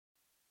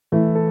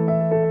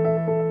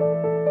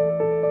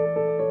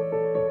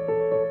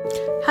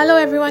Hello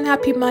everyone,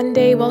 happy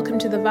Monday. Welcome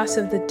to the verse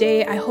of the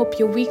day. I hope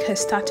your week has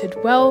started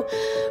well.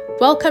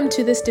 Welcome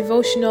to this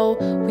devotional.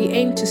 We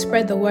aim to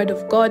spread the word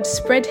of God,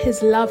 spread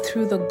his love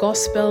through the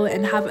gospel,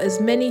 and have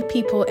as many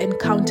people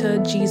encounter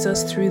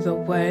Jesus through the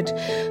word.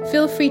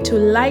 Feel free to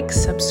like,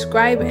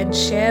 subscribe, and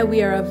share.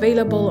 We are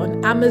available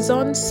on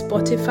Amazon,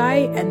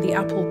 Spotify, and the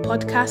Apple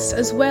Podcasts,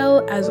 as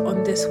well as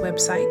on this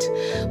website.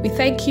 We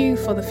thank you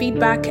for the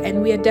feedback,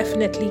 and we are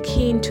definitely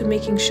keen to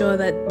making sure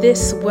that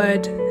this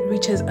word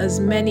reaches as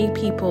many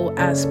people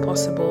as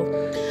possible.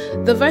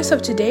 The verse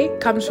of today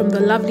comes from the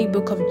lovely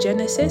book of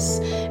Genesis,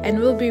 and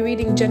we'll be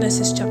reading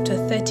Genesis chapter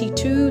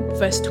 32,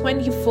 verse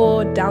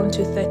 24 down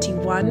to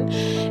 31,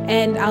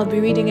 and I'll be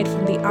reading it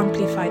from the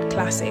Amplified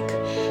Classic.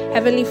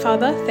 Heavenly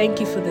Father, thank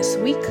you for this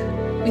week.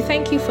 We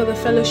thank you for the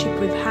fellowship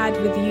we've had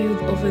with you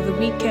over the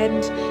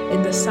weekend,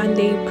 in the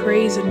Sunday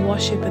praise and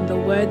worship and the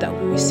word that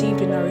we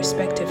received in our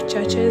respective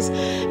churches.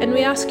 And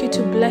we ask you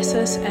to bless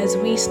us as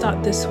we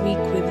start this week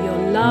with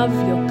your love,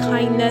 your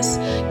kindness,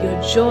 your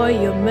joy,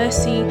 your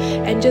mercy,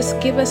 and just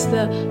give us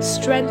the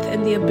strength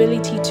and the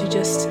ability to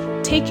just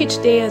take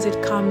each day as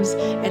it comes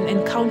and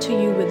encounter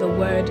you with the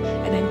word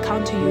and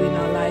encounter you in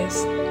our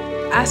lives.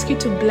 I ask you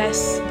to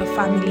bless the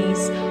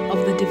families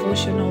of the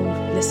devotional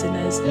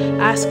listeners.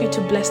 I ask you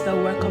to bless the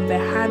work of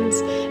their hands,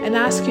 and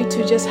I ask you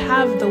to just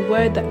have the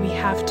word that we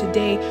have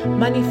today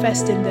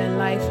manifest in their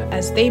life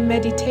as they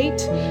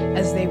meditate,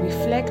 as they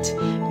reflect.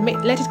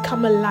 Let it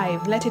come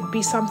alive. Let it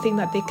be something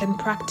that they can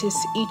practice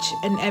each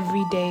and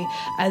every day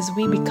as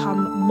we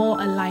become more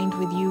aligned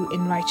with you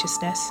in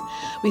righteousness.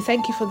 We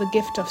thank you for the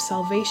gift of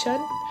salvation.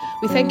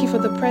 We thank you for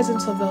the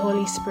presence of the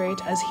Holy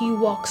Spirit as he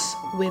walks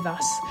with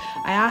us.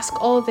 I ask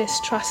all this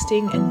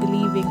trusting and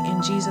believing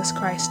in Jesus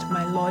Christ,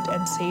 my Lord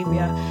and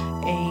Savior.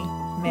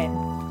 Amen.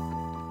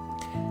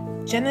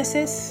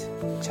 Genesis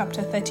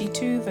chapter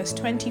 32, verse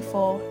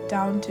 24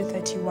 down to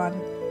 31,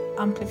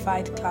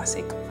 Amplified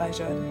Classic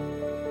Version.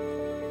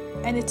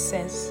 And it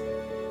says,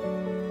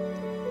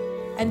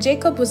 "And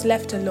Jacob was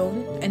left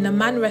alone, and a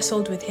man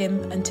wrestled with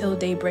him until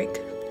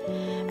daybreak.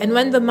 And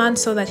when the man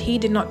saw that he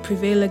did not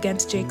prevail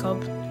against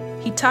Jacob,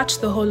 he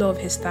touched the hollow of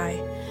his thigh,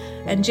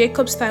 and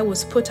Jacob's thigh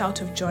was put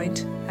out of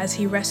joint as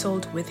he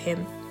wrestled with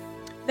him.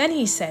 Then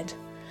he said,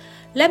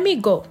 'Let me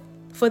go,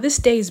 for this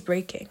day is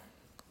breaking.'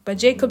 But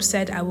Jacob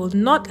said, 'I will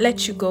not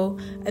let you go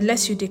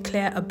unless you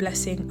declare a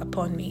blessing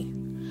upon me.'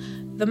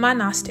 The man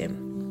asked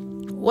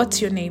him,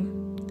 'What's your name?'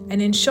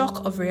 And in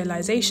shock of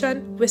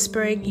realization,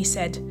 whispering, he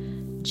said,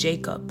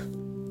 'Jacob,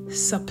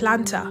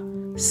 supplanter,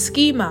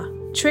 schemer,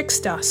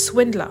 trickster,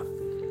 swindler.'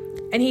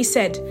 And he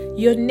said,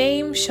 'Your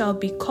name shall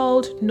be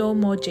called no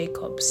more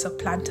Jacob,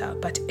 supplanter,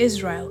 but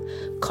Israel,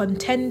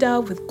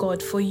 contender with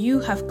God, for you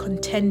have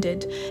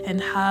contended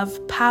and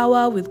have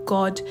power with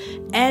God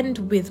and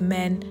with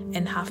men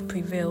and have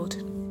prevailed.'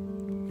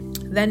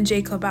 Then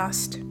Jacob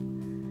asked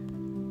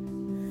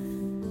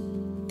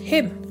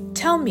him,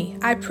 'Tell me,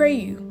 I pray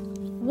you,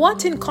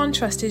 what in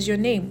contrast is your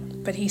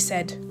name?' But he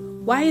said,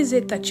 'Why is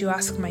it that you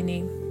ask my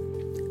name?'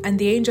 And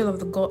the angel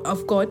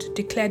of God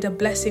declared a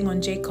blessing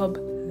on Jacob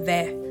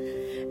there.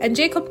 And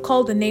Jacob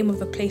called the name of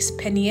the place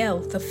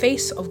Peniel, the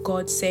face of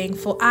God, saying,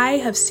 'For I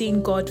have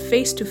seen God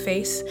face to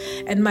face,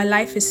 and my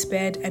life is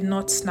spared and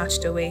not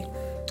snatched away.'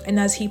 And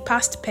as he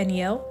passed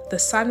Peniel, the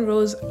sun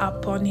rose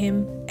upon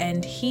him,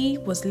 and he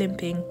was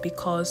limping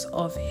because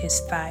of his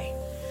thigh."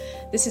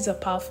 This is a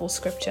powerful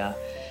scripture.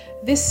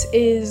 This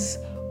is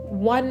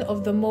one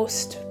of the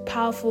most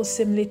powerful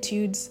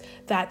similitudes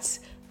that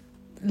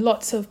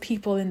lots of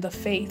people in the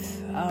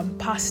faith,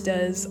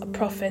 pastors,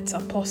 prophets,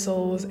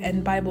 apostles,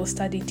 and Bible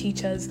study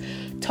teachers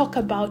talk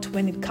about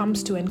when it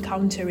comes to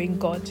encountering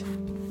God.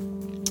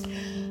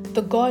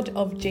 The God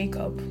of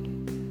Jacob.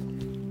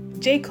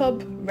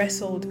 Jacob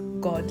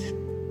wrestled God.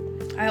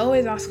 I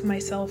always ask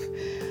myself,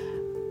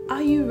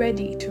 are you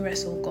ready to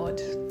wrestle God?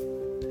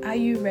 Are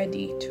you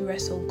ready to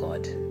wrestle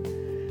God?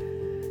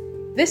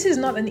 This is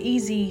not an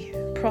easy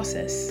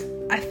process.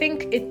 I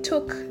think it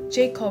took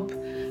Jacob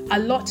a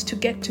lot to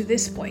get to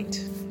this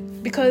point,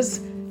 because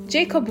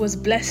Jacob was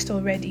blessed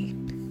already.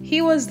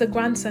 He was the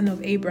grandson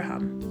of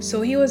Abraham,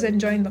 so he was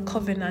enjoying the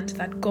covenant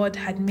that God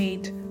had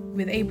made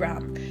with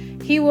Abraham.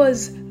 He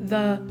was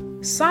the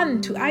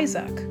son to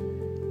Isaac,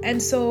 and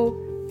so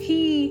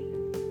he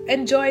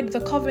enjoyed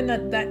the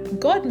covenant that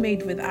God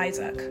made with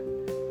Isaac.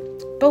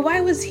 But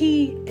why was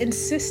he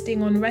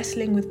insisting on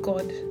wrestling with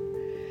God?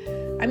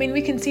 I mean,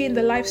 we can see in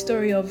the life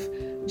story of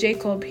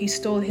Jacob, he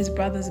stole his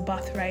brother's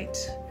birthright.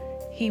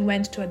 He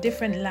went to a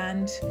different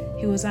land.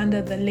 He was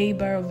under the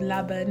labor of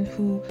Laban,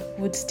 who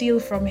would steal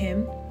from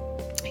him.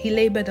 He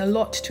labored a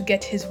lot to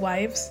get his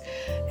wives,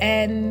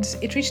 and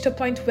it reached a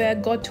point where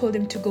God told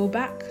him to go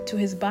back to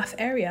his birth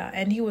area,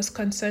 and he was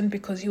concerned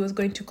because he was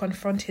going to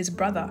confront his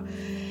brother.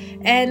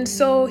 And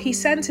so he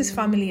sends his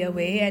family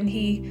away, and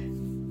he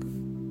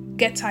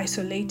gets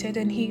isolated,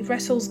 and he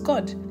wrestles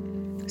God.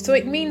 So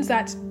it means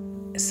that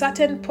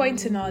certain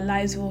points in our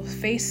lives will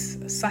face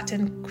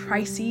certain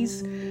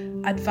crises,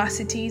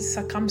 adversities,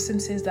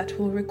 circumstances that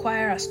will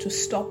require us to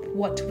stop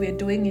what we're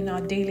doing in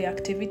our daily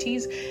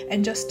activities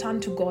and just turn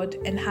to God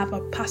and have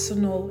a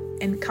personal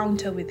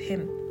encounter with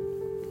Him.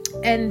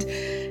 And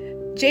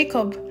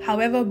Jacob,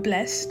 however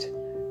blessed,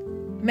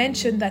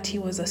 mentioned that he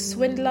was a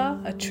swindler,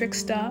 a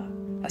trickster,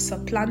 a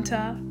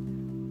supplanter,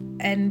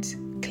 and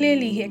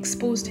clearly he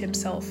exposed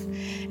himself.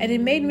 And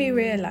it made me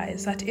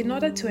realize that in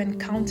order to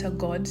encounter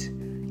God,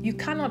 you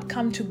cannot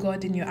come to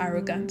God in your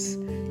arrogance.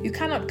 You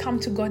cannot come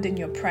to God in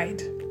your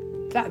pride.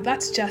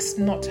 That's just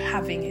not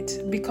having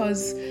it,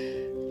 because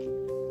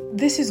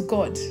this is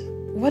God.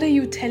 What are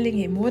you telling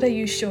Him? What are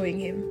you showing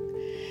Him?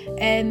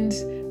 And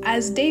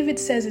as David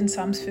says in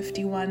Psalms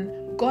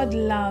 51, God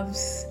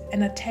loves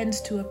and attends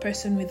to a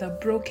person with a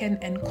broken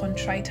and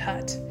contrite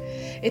heart.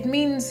 It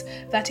means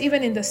that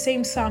even in the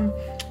same psalm,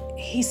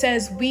 he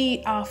says,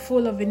 we are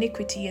full of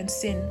iniquity and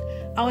sin.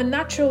 Our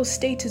natural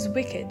state is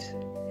wicked,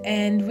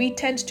 and we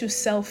tend to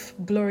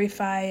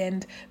self-glorify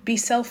and be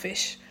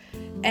selfish.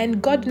 And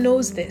God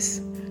knows this,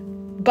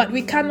 but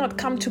we cannot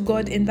come to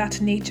God in that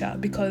nature,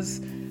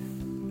 because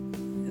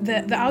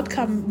the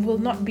outcome will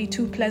not be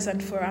too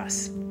pleasant for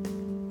us.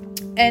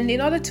 And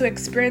in order to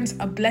experience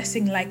a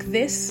blessing like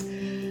this,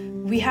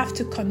 we have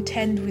to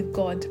contend with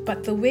God.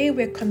 But the way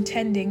we're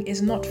contending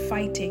is not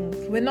fighting.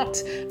 We're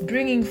not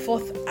bringing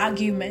forth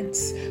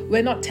arguments.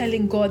 We're not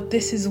telling God,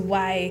 this is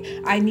why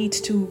I need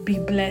to be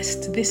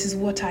blessed. This is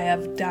what I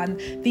have done.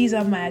 These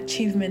are my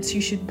achievements.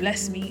 You should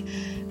bless me.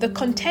 The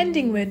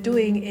contending we're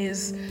doing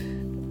is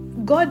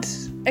God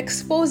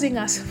exposing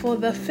us for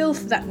the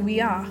filth that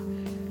we are.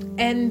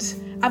 And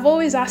I've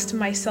always asked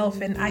myself,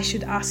 and I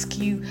should ask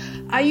you,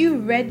 are you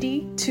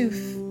ready to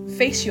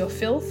face your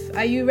filth?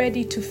 Are you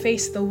ready to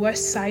face the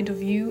worst side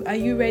of you? Are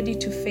you ready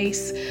to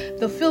face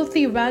the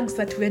filthy rags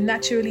that we're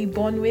naturally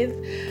born with?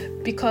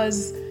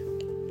 Because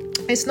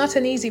it's not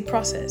an easy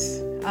process.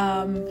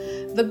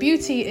 The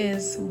beauty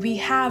is we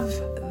have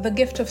the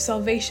gift of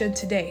salvation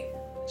today.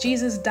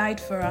 Jesus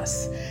died for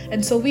us.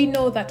 And so we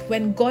know that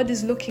when God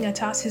is looking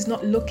at us, He's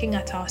not looking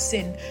at our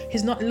sin.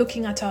 He's not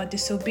looking at our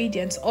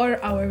disobedience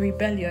or our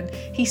rebellion.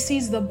 He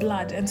sees the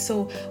blood. And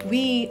so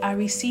we are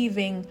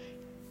receiving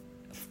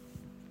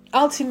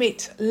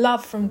ultimate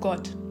love from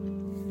God.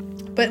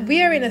 But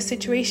we are in a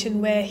situation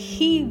where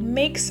He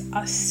makes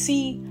us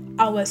see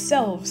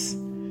ourselves.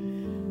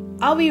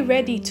 Are we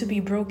ready to be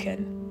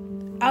broken?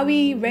 Are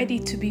we ready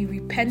to be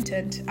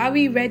repentant? Are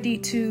we ready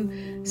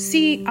to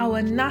see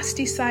our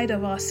nasty side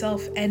of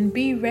ourselves and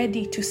be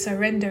ready to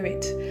surrender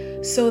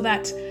it, so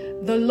that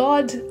the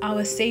Lord,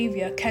 our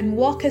Savior, can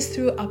walk us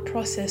through a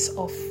process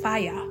of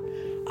fire,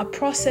 a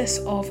process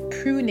of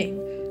pruning,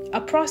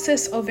 a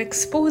process of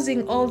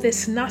exposing all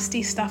this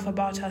nasty stuff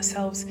about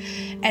ourselves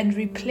and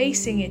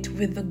replacing it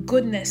with the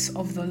goodness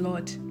of the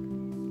Lord?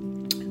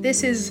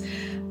 This is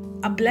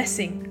a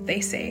blessing,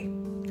 they say,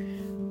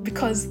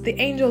 because the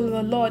angel of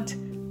the Lord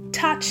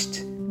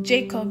touched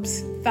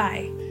Jacob's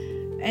thigh.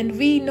 And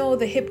we know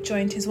the hip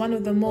joint is one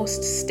of the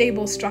most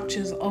stable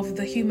structures of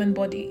the human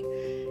body.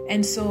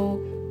 And so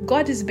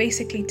God is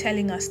basically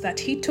telling us that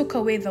He took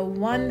away the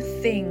one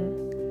thing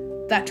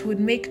that would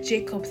make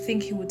Jacob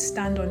think he would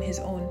stand on his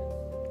own.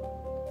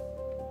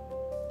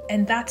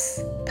 And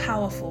that's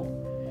powerful,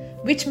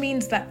 which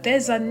means that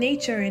there's a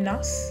nature in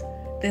us,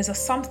 there's a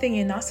something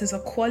in us, there's a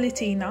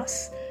quality in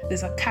us,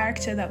 there's a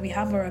character that we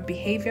have, or a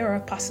behavior or a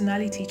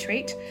personality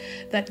trait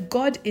that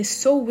God is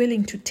so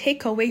willing to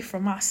take away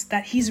from us,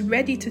 that He's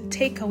ready to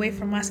take away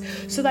from us,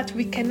 so that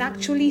we can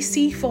actually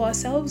see for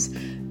ourselves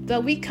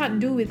that we can't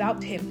do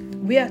without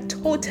Him. We are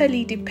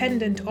totally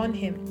dependent on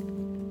Him.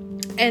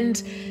 And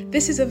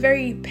this is a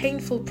very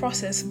painful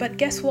process. But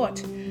guess what?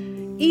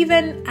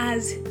 Even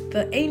as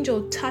the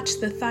angel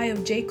touched the thigh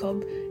of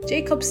Jacob,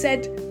 Jacob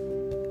said,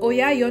 oh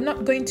yeah, you're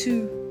not going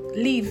to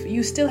leave.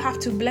 You still have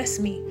to bless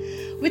me.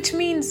 Which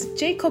means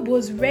Jacob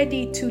was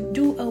ready to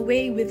do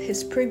away with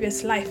his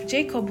previous life.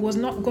 Jacob was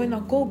not going to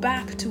go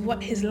back to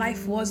what his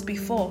life was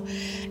before.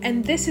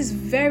 And this is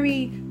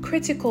very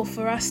critical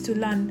for us to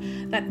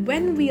learn, that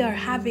when we are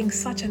having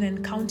such an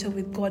encounter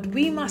with God,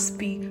 we must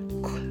be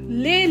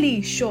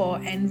clearly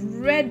sure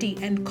and ready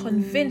and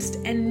convinced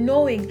and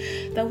knowing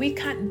that we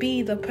can't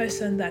be the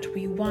person that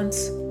we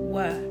once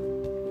were.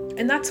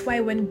 And that's why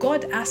when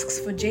God asks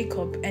for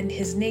Jacob and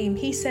his name,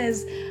 He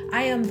says,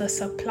 I am the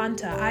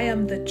supplanter, I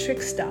am the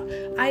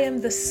trickster, I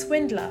am the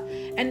swindler.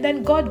 And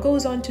then God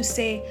goes on to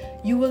say,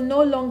 you will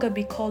no longer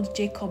be called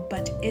Jacob,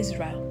 but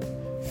Israel.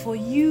 For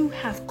you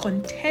have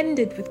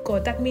contended with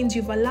God. That means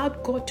you've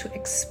allowed God to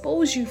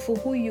expose you for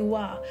who you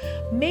are,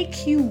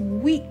 make you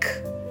weak,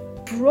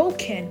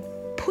 broken,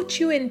 put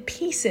you in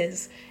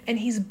pieces, and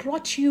He's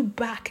brought you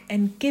back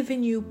and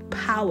given you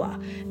power.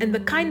 And the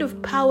kind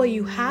of power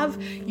you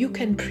have, you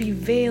can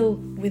prevail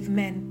with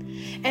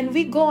men. And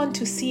we go on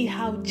to see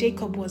how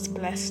Jacob was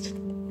blessed,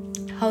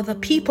 how the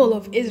people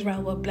of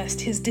Israel were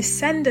blessed, his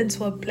descendants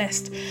were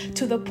blessed,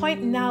 to the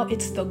point now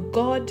it's the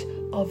God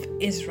of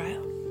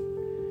Israel.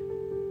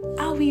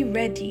 Are we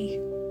ready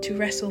to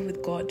wrestle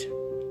with God?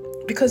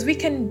 Because we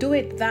can do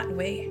it that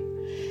way.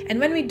 And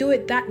when we do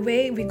it that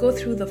way, we go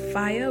through the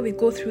fire, we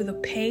go through the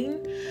pain,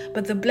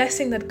 but the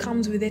blessing that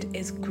comes with it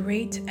is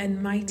great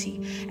and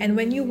mighty. And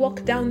when you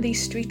walk down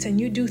these streets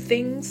and you do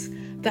things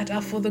that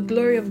are for the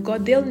glory of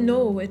God, they'll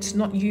know it's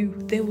not you.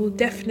 They will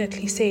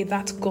definitely say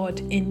that's God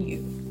in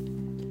you.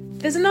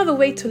 There's another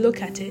way to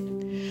look at it.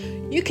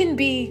 You can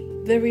be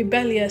the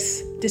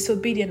rebellious,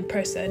 disobedient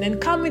person and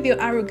come with your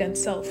arrogant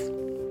self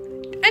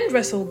and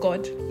wrestle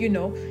God,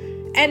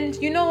 And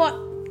you know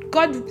what?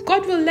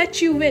 God will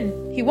let you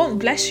win. He won't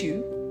bless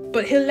you,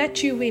 but he'll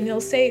let you win. He'll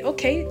say,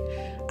 okay,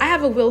 I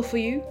have a will for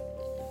you.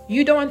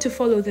 You don't want to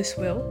follow this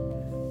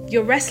will.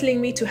 You're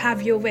wrestling me to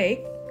have your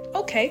way.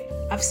 Okay,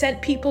 I've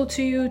sent people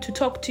to you, to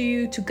talk to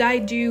you, to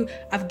guide you.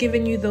 I've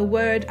given you the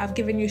word. I've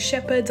given you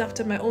shepherds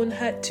after my own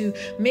heart to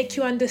make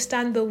you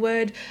understand the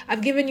word.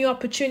 I've given you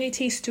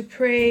opportunities to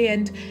pray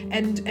and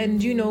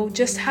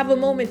just have a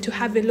moment to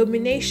have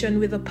illumination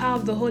with the power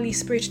of the Holy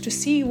Spirit to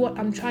see what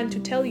I'm trying to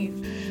tell you.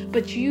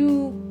 But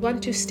you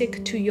want to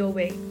stick to your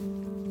way.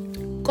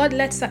 God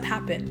lets that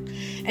happen.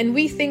 And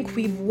we think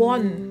we've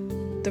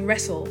won the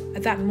wrestle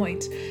at that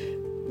point.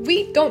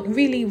 We don't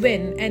really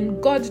win,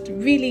 and God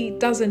really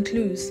doesn't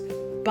lose,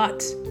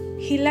 but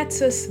he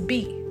lets us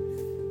be.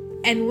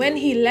 And when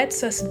he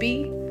lets us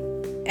be,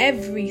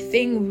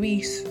 everything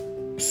we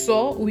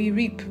sow, we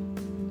reap.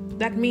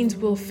 That means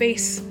we'll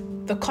face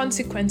the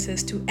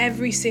consequences to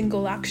every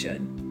single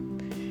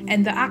action.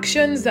 And the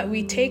actions that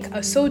we take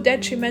are so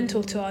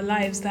detrimental to our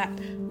lives that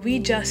we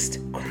just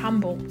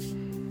crumble.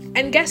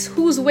 And guess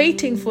who's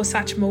waiting for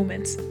such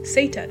moments?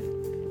 Satan.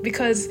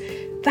 Because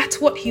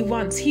that's what he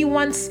wants. He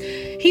wants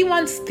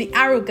the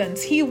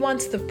arrogance. He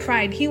wants the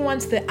pride. He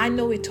wants the I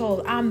know it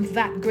all. I'm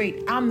that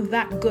great. I'm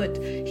that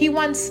good. He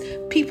wants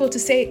people to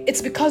say,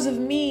 it's because of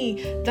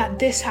me that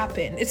this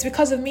happened. It's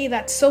because of me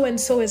that so and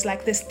so is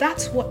like this.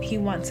 That's what he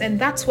wants. And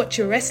that's what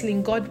you're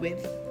wrestling God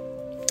with.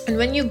 And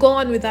when you go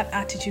on with that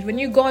attitude, when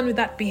you go on with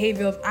that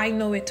behavior of I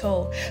know it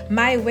all,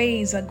 my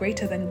ways are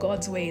greater than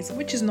God's ways,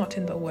 which is not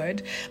in the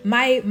word.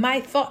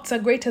 My thoughts are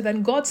greater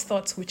than God's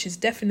thoughts, which is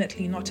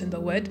definitely not in the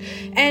word.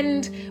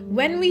 And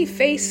when we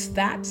face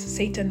that,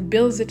 Satan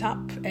builds it up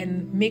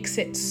and makes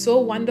it so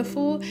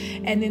wonderful.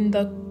 And in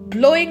the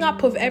blowing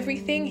up of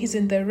everything, he's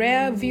in the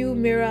rear view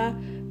mirror,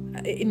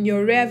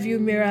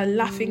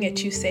 laughing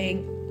at you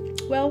saying,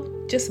 well,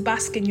 just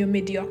bask in your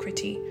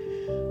mediocrity.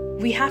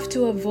 We have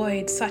to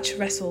avoid such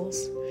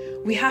wrestles.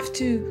 We have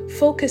to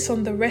focus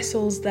on the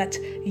wrestles that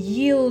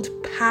yield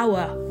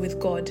power with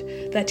God,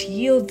 that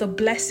yield the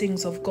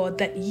blessings of God,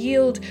 that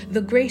yield the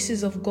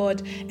graces of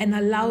God and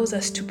allows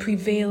us to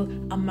prevail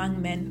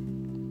among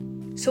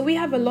men. So we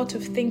have a lot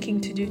of thinking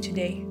to do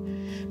today,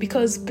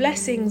 because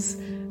blessings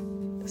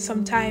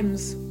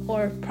sometimes,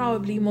 or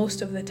probably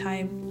most of the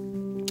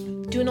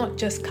time, do not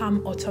just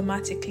come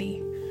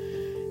automatically.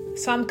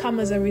 Some come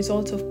as a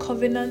result of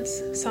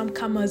covenants, some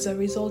come as a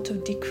result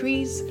of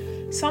decrees,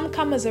 some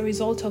come as a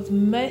result of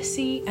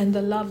mercy and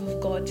the love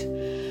of God.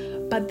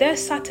 But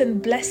there's certain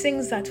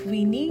blessings that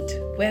we need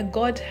where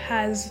God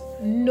has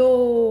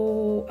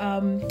no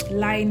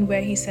line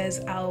where he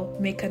says, I'll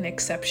make an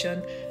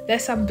exception.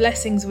 There's some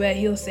blessings where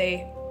he'll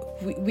say,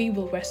 we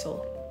will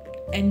wrestle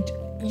and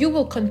you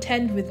will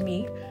contend with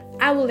me.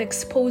 I will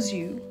expose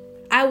you.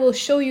 I will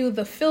show you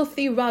the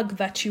filthy rug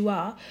that you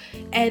are,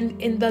 and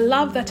in the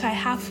love that I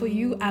have for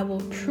you, I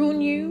will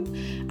prune you,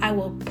 I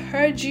will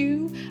purge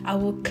you, I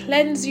will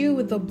cleanse you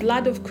with the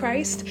blood of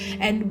Christ,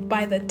 and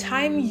by the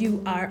time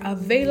you are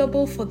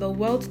available for the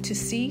world to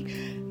see,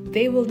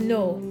 they will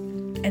know,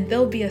 and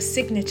there'll be a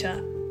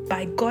signature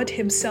by God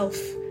himself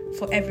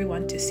for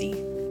everyone to see.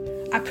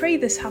 I pray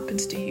this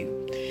happens to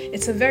you.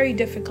 It's a very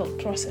difficult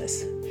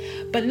process,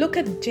 but look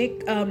at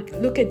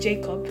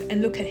Jacob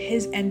and look at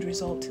his end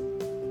result.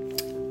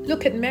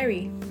 Look at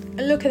Mary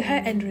and look at her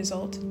end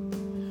result.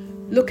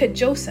 Look at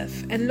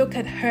Joseph and look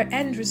at her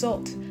end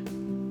result.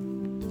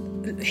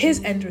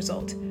 His end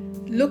result.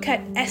 Look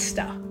at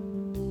Esther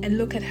and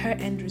look at her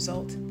end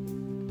result.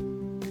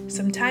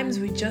 Sometimes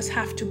we just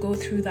have to go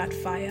through that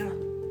fire.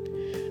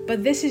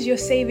 But this is your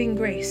saving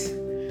grace.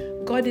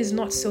 God is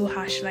not so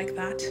harsh like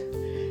that.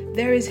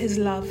 There is his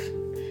love.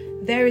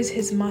 There is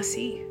his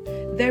mercy.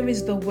 There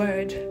is the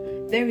word.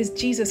 There is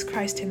Jesus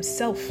Christ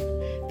himself.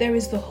 There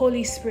is the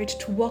Holy Spirit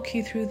to walk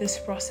you through this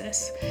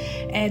process.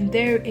 And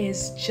there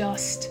is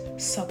just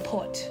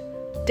support,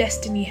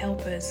 destiny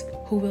helpers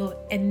who will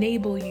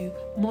enable you,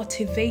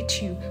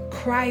 motivate you,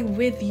 cry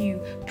with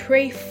you,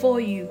 pray for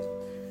you.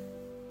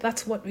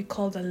 That's what we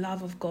call the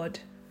love of God.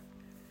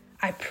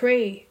 I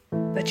pray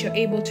that you're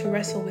able to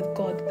wrestle with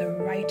God the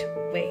right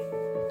way.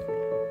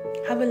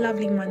 Have a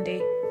lovely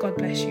Monday. God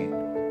bless you.